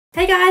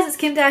Hey guys, it's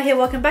KimDao here,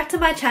 welcome back to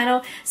my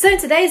channel. So in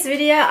today's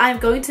video, I'm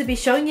going to be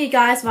showing you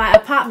guys my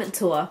apartment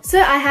tour. So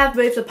I have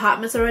moved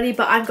apartments already,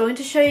 but I'm going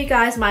to show you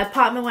guys my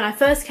apartment when I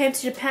first came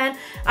to Japan.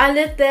 I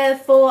lived there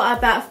for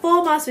about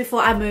 4 months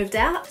before I moved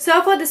out. So I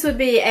thought this would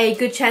be a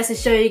good chance to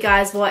show you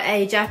guys what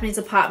a Japanese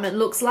apartment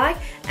looks like.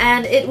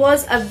 And it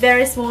was a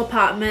very small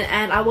apartment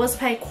and I was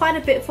paying quite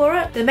a bit for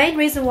it. The main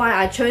reason why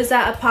I chose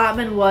that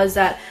apartment was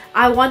that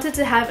I wanted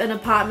to have an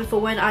apartment for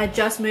when I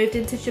just moved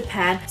into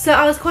Japan, so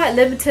I was quite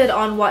limited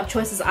on what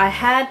choices I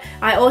had.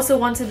 I also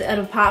wanted an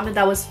apartment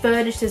that was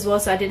furnished as well,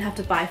 so I didn't have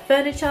to buy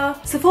furniture.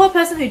 So for a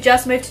person who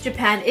just moved to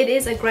Japan, it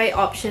is a great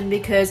option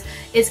because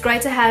it's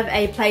great to have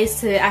a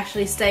place to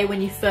actually stay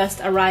when you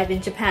first arrive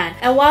in Japan.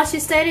 And whilst you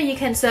stay there, you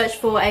can search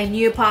for a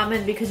new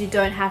apartment because you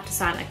don't have to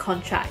sign a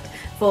contract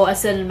for a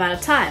certain amount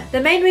of time. The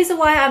main reason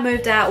why I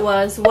moved out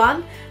was,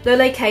 one, the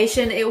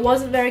location. It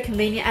wasn't very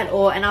convenient at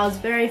all and I was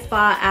very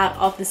far out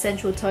of the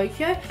central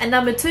Tokyo. And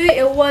number two,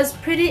 it was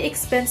pretty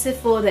expensive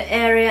for the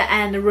area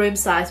and the room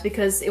size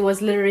because it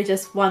was literally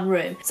just one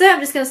room. So I'm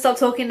just gonna stop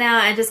talking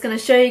now and just gonna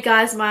show you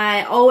guys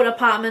my old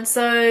apartment,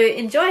 so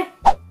enjoy!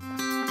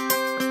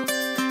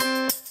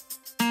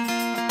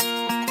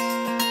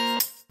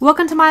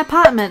 Welcome to my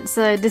apartment.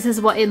 So this is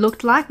what it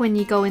looked like when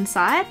you go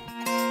inside.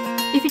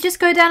 If you just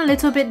go down a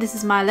little bit, this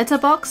is my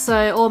letterbox,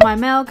 so all my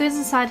mail goes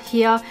inside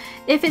here.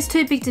 If it's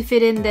too big to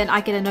fit in, then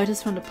I get a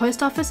notice from the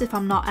post office if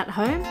I'm not at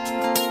home.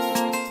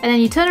 And then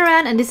you turn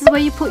around and this is where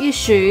you put your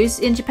shoes.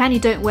 In Japan you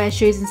don't wear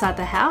shoes inside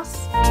the house.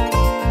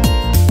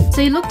 So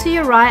you look to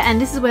your right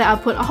and this is where I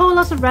put a whole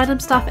lot of random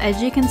stuff,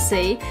 as you can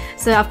see.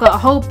 So I've got a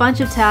whole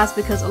bunch of towels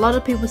because a lot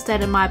of people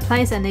stayed in my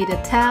place and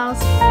needed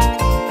towels.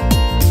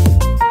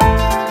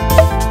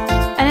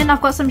 And then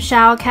I've got some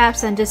shower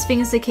caps and just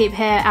things to keep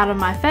hair out of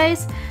my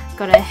face.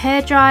 Got a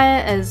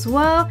hairdryer as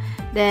well.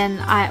 Then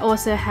I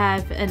also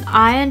have an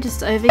iron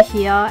just over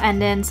here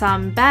and then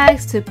some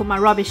bags to put my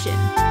rubbish in.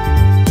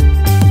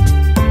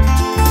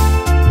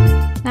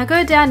 Now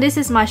go down, this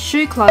is my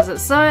shoe closet.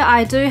 So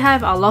I do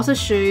have a lot of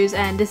shoes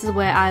and this is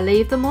where I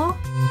leave them all.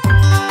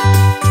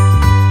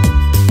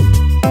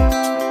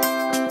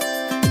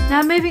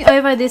 Now moving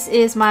over, this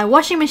is my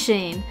washing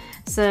machine.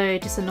 So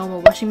just a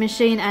normal washing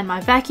machine, and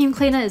my vacuum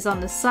cleaner is on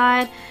the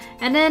side.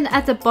 And then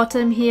at the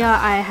bottom here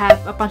I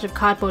have a bunch of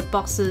cardboard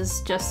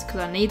boxes just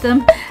because I need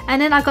them. And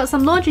then I got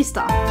some laundry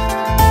stuff.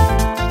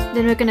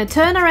 Then we're going to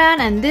turn around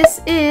and this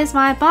is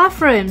my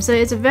bathroom. So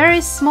it's a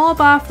very small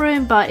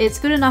bathroom but it's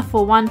good enough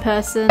for one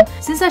person.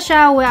 Since I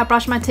shower where I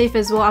brush my teeth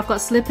as well, I've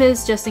got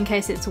slippers just in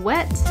case it's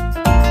wet.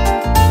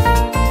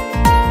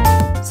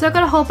 So I've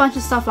got a whole bunch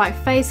of stuff like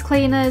face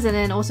cleaners and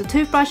then also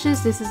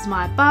toothbrushes. This is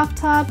my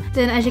bathtub.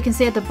 Then as you can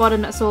see at the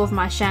bottom, that's all of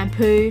my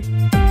shampoo.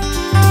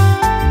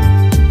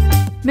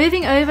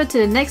 Moving over to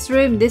the next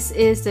room, this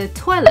is the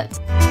toilet.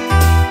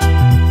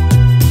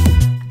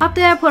 Up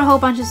there I put a whole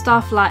bunch of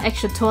stuff like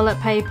extra toilet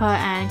paper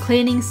and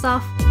cleaning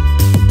stuff.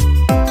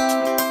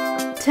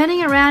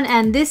 Turning around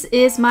and this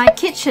is my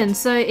kitchen.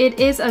 So it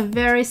is a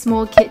very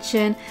small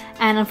kitchen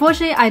and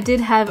unfortunately I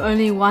did have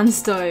only one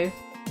stove.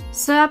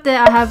 So up there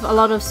I have a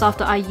lot of stuff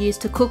that I use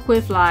to cook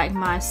with, like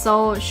my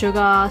salt,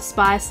 sugar,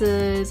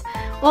 spices,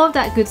 all of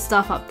that good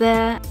stuff up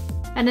there.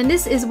 And then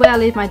this is where I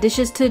leave my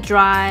dishes to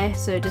dry,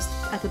 so just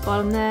at the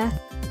bottom there.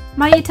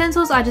 My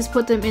utensils, I just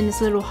put them in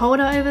this little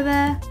holder over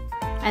there.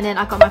 And then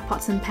I got my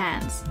pots and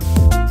pans.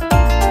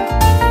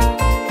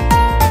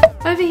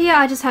 Over here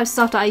I just have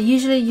stuff that I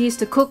usually use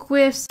to cook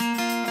with.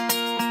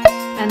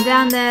 And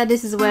down there,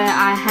 this is where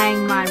I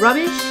hang my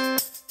rubbish.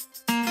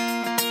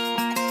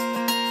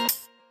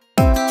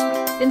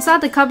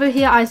 Inside the cupboard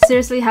here, I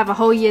seriously have a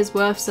whole year's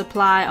worth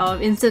supply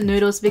of instant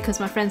noodles because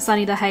my friend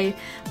Sunny the Hay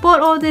bought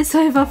all this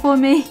over for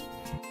me.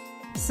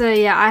 So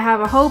yeah, I have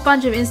a whole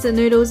bunch of instant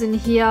noodles in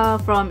here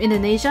from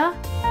Indonesia.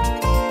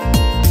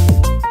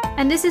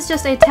 And this is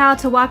just a towel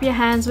to wipe your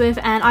hands with,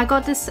 and I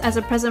got this as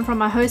a present from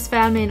my host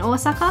family in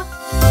Osaka.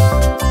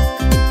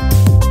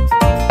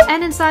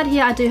 And inside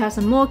here I do have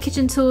some more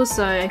kitchen tools,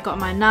 so I got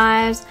my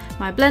knives,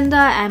 my blender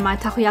and my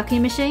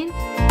takoyaki machine.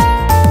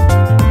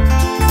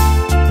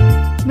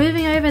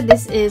 Moving over,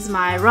 this is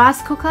my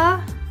rice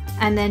cooker,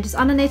 and then just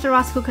underneath the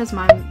rice cooker is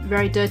my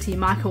very dirty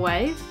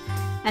microwave,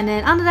 and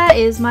then under that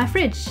is my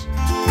fridge.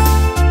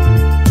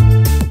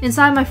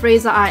 Inside my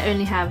freezer I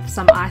only have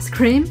some ice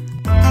cream.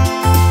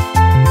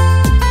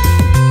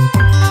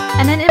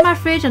 And then in my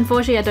fridge,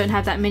 unfortunately I don't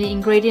have that many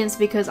ingredients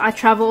because I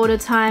travel all the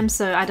time,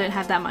 so I don't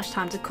have that much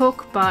time to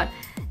cook, but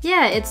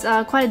yeah, it's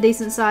quite a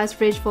decent sized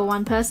fridge for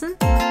one person.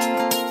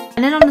 And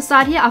then on the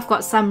side here I've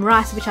got some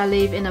rice which I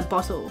leave in a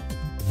bottle.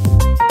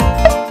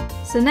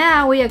 So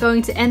now we are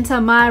going to enter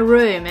my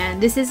room,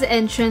 and this is the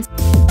entrance.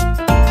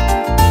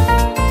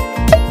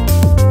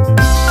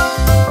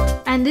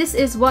 And this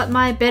is what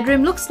my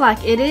bedroom looks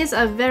like. It is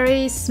a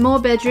very small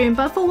bedroom,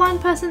 but for one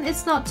person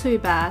it's not too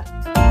bad.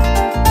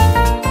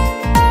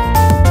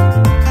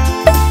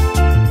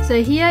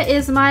 So here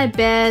is my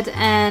bed,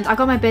 and I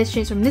got my bed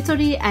sheets from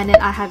Nitori, and then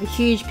I have a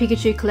huge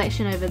Pikachu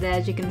collection over there,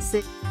 as you can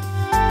see.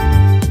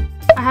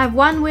 I have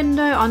one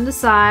window on the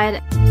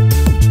side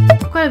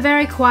I've got a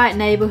very quiet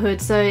neighborhood,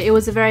 so it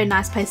was a very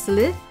nice place to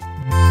live.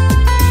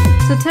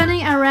 So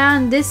turning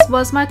around, this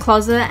was my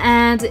closet,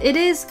 and it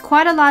is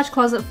quite a large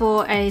closet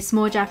for a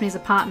small Japanese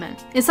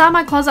apartment. Inside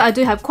my closet I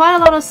do have quite a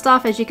lot of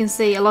stuff, as you can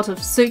see, a lot of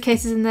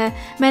suitcases in there,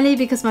 mainly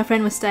because my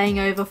friend was staying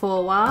over for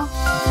a while.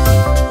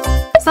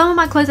 Some of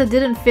my clothes that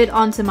didn't fit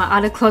onto my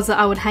other closet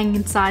I would hang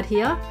inside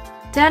here.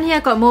 Down here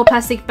I've got more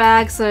plastic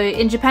bags, so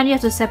in Japan you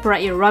have to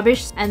separate your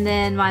rubbish, and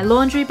then my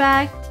laundry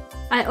bag.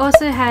 I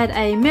also had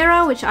a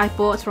mirror which I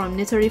bought from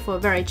Nitori for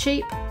very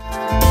cheap.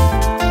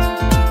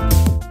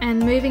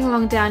 And moving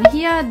along down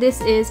here, this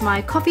is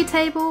my coffee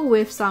table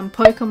with some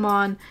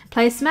Pokemon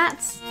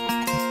placemats.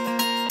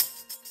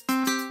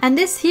 And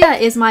this here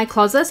is my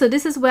closet, so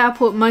this is where I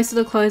put most of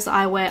the clothes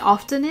I wear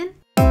often in.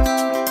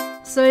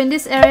 So in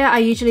this area I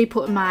usually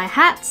put my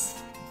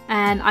hats,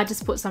 and I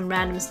just put some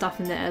random stuff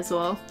in there as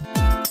well.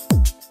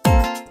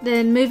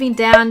 Then moving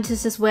down,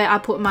 this is where I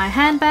put my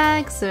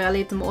handbags, so I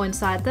leave them all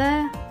inside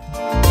there.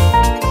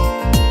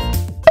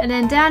 And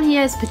then down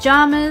here is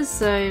pajamas,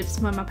 so this is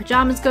where my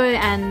pajamas go,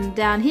 and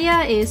down here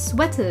is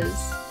sweaters.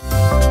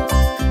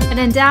 And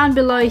then down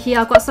below here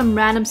I've got some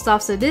random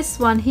stuff, so this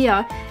one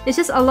here is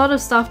just a lot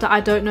of stuff that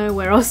I don't know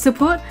where else to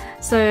put.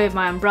 So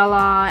my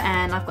umbrella,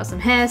 and I've got some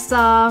hair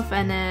stuff,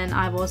 and then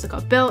I've also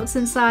got belts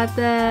inside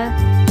there.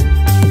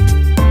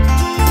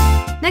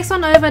 Next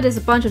one over, there's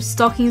a bunch of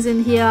stockings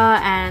in here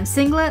and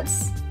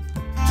singlets.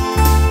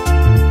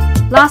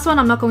 Last one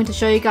I'm not going to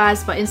show you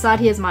guys, but inside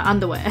here is my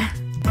underwear.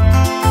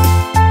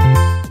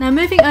 Now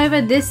moving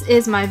over, this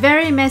is my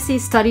very messy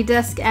study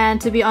desk,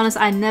 and to be honest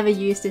I never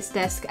use this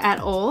desk at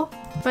all.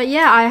 But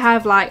yeah, I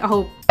have like a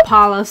whole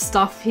pile of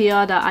stuff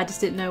here that I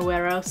just didn't know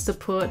where else to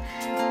put.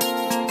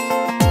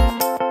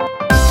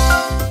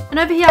 And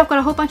over here I've got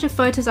a whole bunch of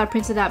photos I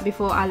printed out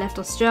before I left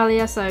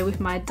Australia, so with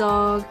my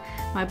dog,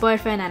 my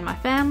boyfriend and my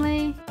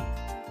family.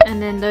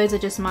 And then those are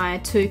just my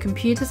 2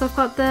 computers I've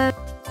got there.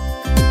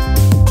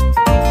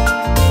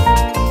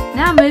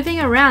 Now moving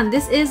around,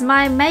 this is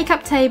my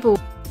makeup table.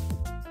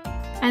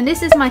 And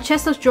this is my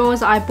chest of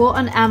drawers I bought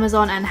on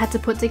Amazon and had to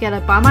put together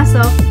by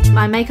myself.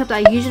 My makeup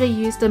that I usually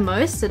use the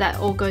most, so that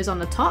all goes on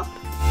the top.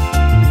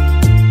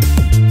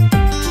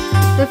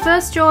 The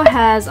first drawer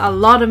has a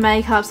lot of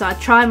makeup, so I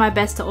try my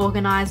best to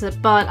organize it,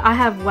 but I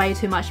have way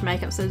too much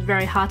makeup, so it's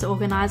very hard to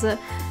organize it.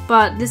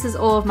 But this is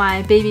all of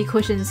my BB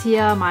cushions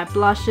here, my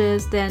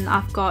blushes, then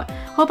I've got a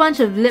whole bunch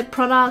of lip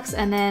products,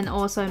 and then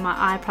also my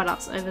eye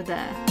products over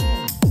there.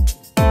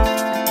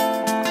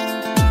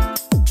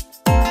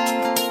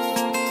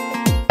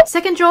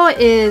 Second drawer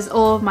is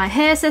all of my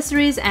hair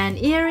accessories and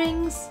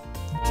earrings.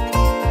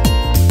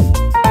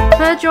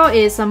 Third drawer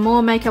is some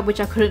more makeup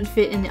which I couldn't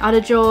fit in the other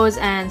drawers,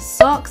 and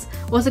socks.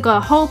 Also got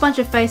a whole bunch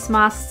of face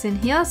masks in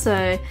here,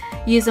 so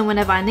use them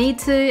whenever I need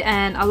to,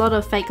 and a lot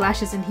of fake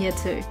lashes in here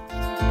too.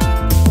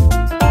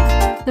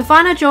 The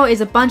final drawer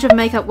is a bunch of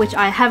makeup which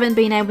I haven't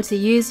been able to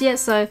use yet,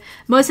 so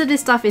most of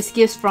this stuff is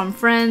gifts from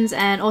friends,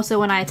 and also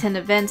when I attend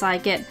events I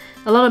get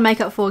a lot of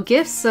makeup for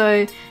gifts,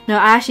 so no,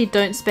 I actually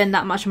don't spend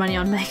that much money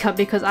on makeup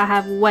because I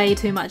have way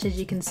too much, as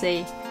you can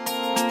see.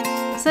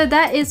 So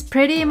that is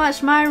pretty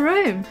much my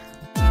room.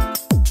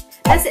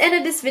 That's the end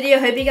of this video.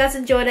 Hope you guys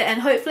enjoyed it,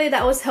 and hopefully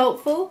that was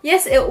helpful.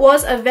 Yes, it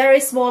was a very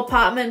small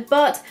apartment,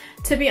 but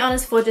to be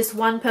honest, for just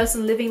one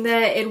person living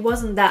there, it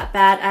wasn't that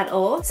bad at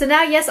all. So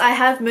now, yes, I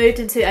have moved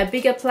into a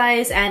bigger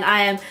place and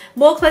I am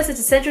more closer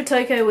to central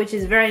Tokyo, which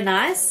is very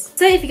nice.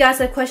 So if you guys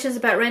have questions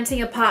about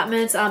renting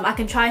apartments, I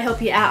can try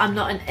help you out. I'm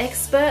not an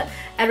expert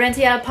at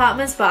renting out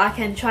apartments, but I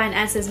can try and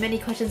answer as many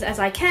questions as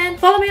I can.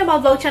 Follow me on my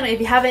vlog channel if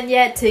you haven't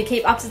yet to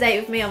keep up to date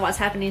with me on what's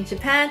happening in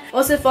Japan.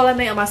 Also follow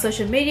me on my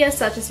social media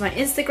such as my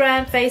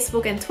Instagram,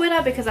 Facebook and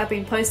Twitter, because I've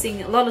been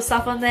posting a lot of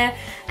stuff on there.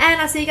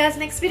 And I'll see you guys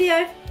next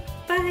video.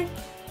 Bye!